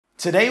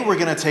Today we're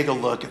going to take a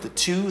look at the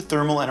two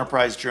thermal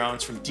enterprise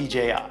drones from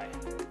DJI,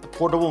 the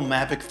portable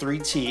Mavic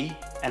 3T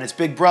and its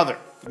big brother,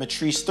 the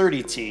Matrice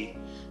 30T,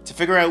 to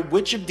figure out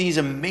which of these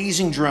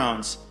amazing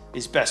drones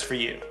is best for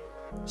you.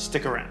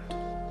 Stick around.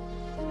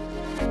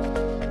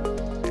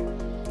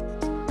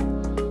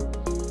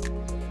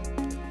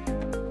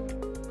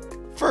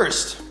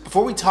 First,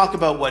 before we talk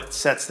about what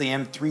sets the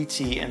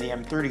M3T and the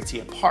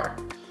M30T apart,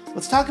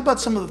 let's talk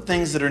about some of the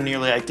things that are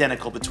nearly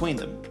identical between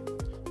them.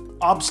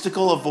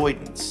 Obstacle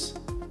avoidance.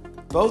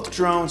 Both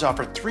drones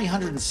offer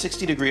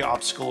 360-degree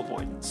obstacle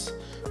avoidance,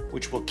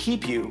 which will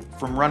keep you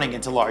from running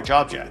into large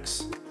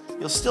objects.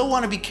 You'll still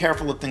want to be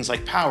careful of things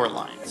like power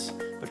lines,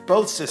 but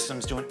both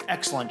systems do an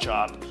excellent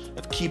job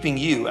of keeping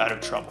you out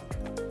of trouble.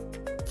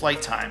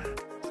 Flight time.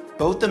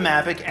 Both the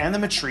Mavic and the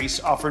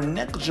Matrice offer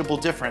negligible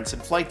difference in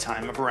flight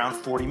time of around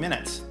 40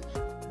 minutes.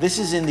 This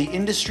is in the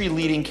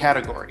industry-leading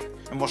category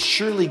and will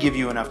surely give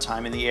you enough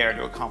time in the air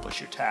to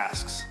accomplish your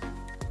tasks.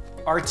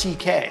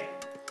 RTK.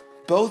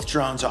 Both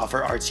drones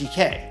offer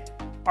RTK.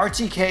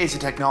 RTK is a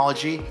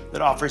technology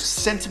that offers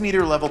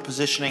centimeter-level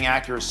positioning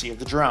accuracy of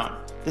the drone.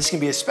 This can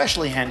be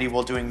especially handy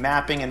while doing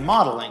mapping and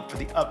modeling for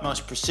the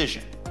utmost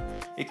precision.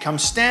 It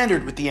comes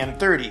standard with the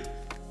M30,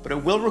 but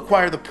it will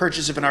require the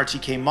purchase of an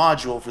RTK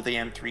module for the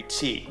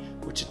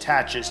M3T, which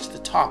attaches to the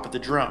top of the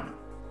drone.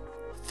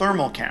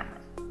 Thermal camera.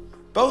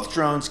 Both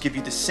drones give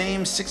you the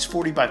same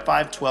 640 by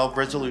 512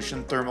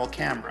 resolution thermal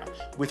camera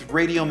with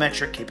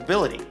radiometric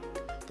capability.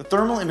 The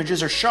thermal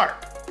images are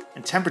sharp,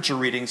 and temperature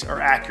readings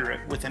are accurate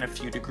within a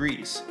few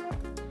degrees.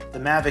 The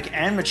Mavic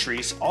and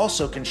Matrice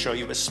also can show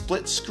you a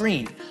split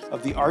screen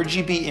of the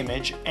RGB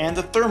image and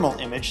the thermal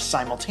image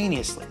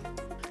simultaneously.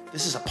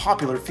 This is a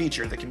popular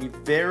feature that can be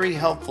very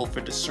helpful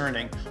for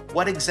discerning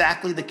what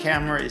exactly the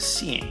camera is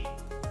seeing.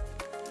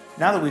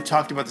 Now that we've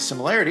talked about the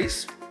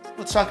similarities,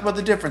 let's talk about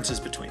the differences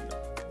between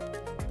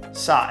them.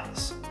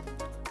 Size.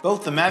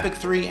 Both the Mavic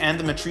 3 and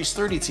the Matrice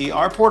 30T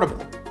are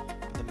portable.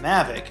 The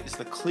Mavic is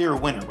the clear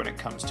winner when it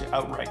comes to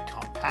outright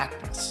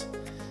compactness.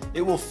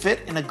 It will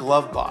fit in a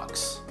glove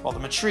box, while the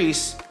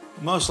Matrice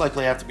will most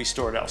likely have to be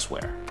stored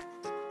elsewhere.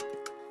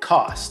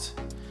 Cost.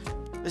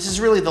 This is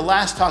really the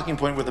last talking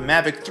point where the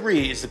Mavic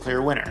 3 is the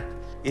clear winner.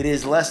 It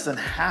is less than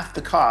half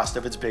the cost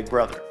of its big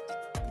brother.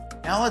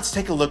 Now let's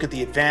take a look at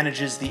the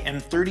advantages the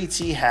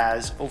M30T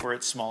has over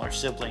its smaller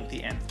sibling,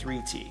 the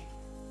M3T.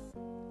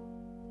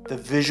 The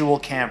visual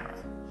camera.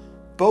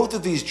 Both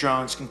of these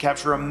drones can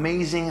capture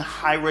amazing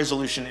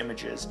high-resolution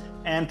images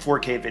and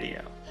 4K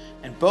video,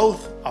 and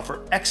both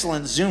offer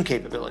excellent zoom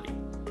capability.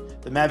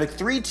 The Mavic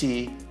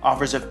 3T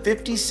offers a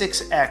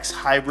 56x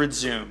hybrid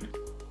zoom,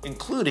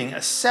 including a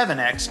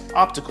 7x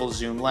optical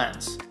zoom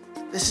lens.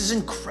 This is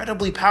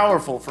incredibly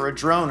powerful for a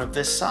drone of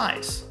this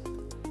size.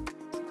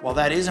 While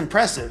that is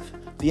impressive,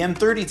 the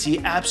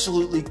M30T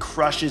absolutely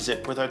crushes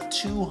it with a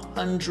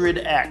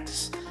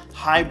 200x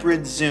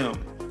hybrid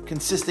zoom,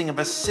 consisting of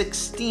a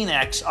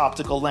 16x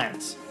optical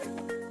lens.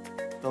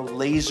 The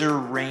laser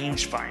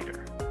rangefinder.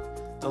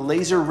 The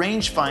laser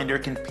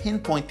rangefinder can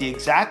pinpoint the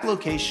exact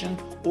location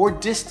or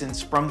distance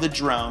from the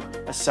drone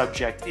a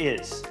subject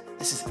is.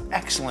 This is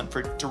excellent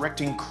for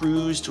directing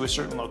crews to a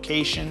certain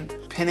location,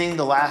 pinning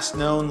the last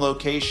known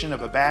location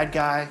of a bad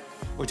guy,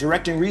 or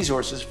directing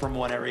resources from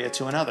one area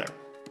to another.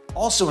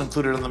 Also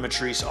included on the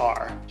Matrice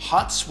are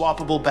hot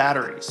swappable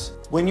batteries.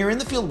 When you're in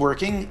the field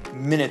working,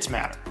 minutes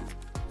matter.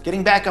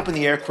 Getting back up in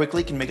the air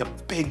quickly can make a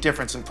big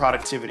difference in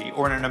productivity,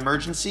 or in an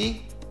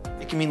emergency,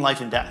 it can mean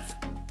life and death.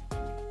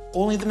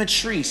 Only the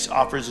Matrice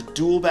offers a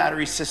dual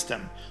battery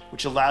system,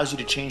 which allows you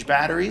to change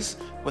batteries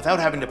without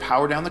having to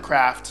power down the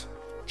craft,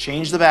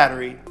 change the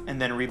battery,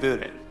 and then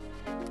reboot it.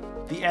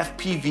 The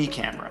FPV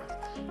Camera.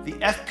 The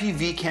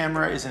FPV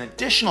camera is an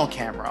additional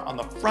camera on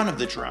the front of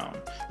the drone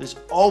that is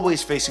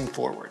always facing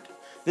forward.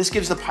 This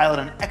gives the pilot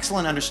an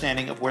excellent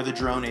understanding of where the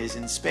drone is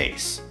in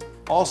space.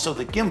 Also,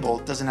 the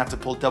gimbal doesn't have to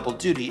pull double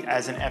duty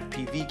as an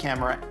FPV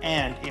camera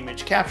and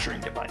image capturing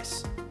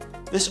device.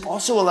 This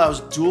also allows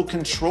dual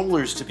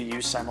controllers to be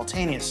used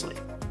simultaneously.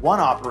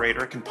 One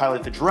operator can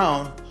pilot the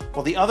drone,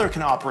 while the other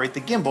can operate the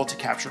gimbal to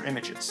capture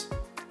images.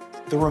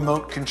 The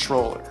remote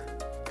controller.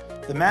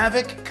 The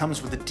Mavic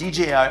comes with the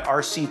DJI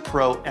RC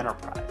Pro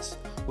Enterprise,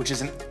 which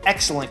is an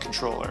excellent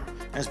controller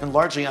and has been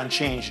largely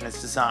unchanged in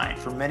its design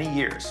for many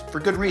years, for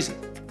good reason.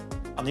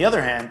 On the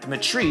other hand, the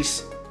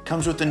Matrice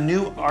comes with the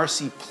new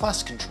RC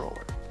Plus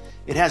controller.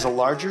 It has a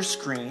larger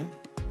screen,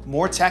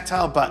 more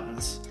tactile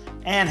buttons,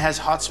 and has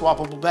hot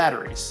swappable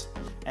batteries,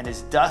 and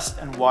is dust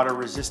and water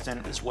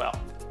resistant as well.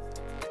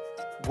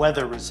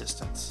 Weather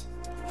resistance.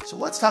 So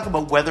let's talk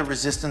about weather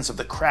resistance of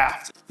the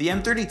craft. The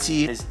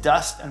M30T is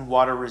dust and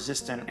water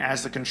resistant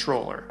as the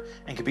controller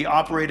and can be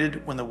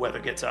operated when the weather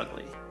gets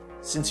ugly.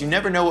 Since you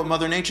never know what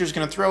Mother Nature is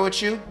going to throw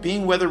at you,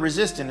 being weather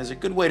resistant is a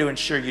good way to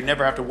ensure you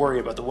never have to worry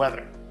about the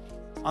weather.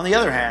 On the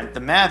other hand, the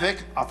Mavic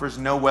offers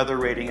no weather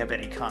rating of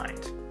any kind.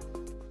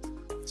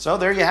 So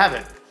there you have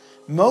it.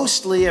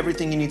 Mostly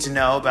everything you need to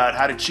know about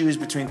how to choose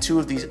between two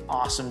of these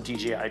awesome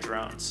DJI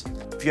drones.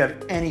 If you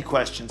have any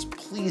questions,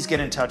 please get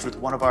in touch with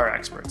one of our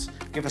experts.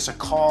 Give us a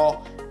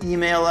call,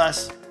 email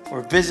us, or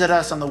visit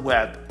us on the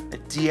web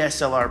at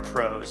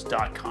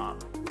DSLRPros.com.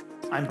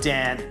 I'm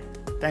Dan.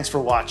 Thanks for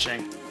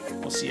watching.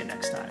 We'll see you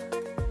next time.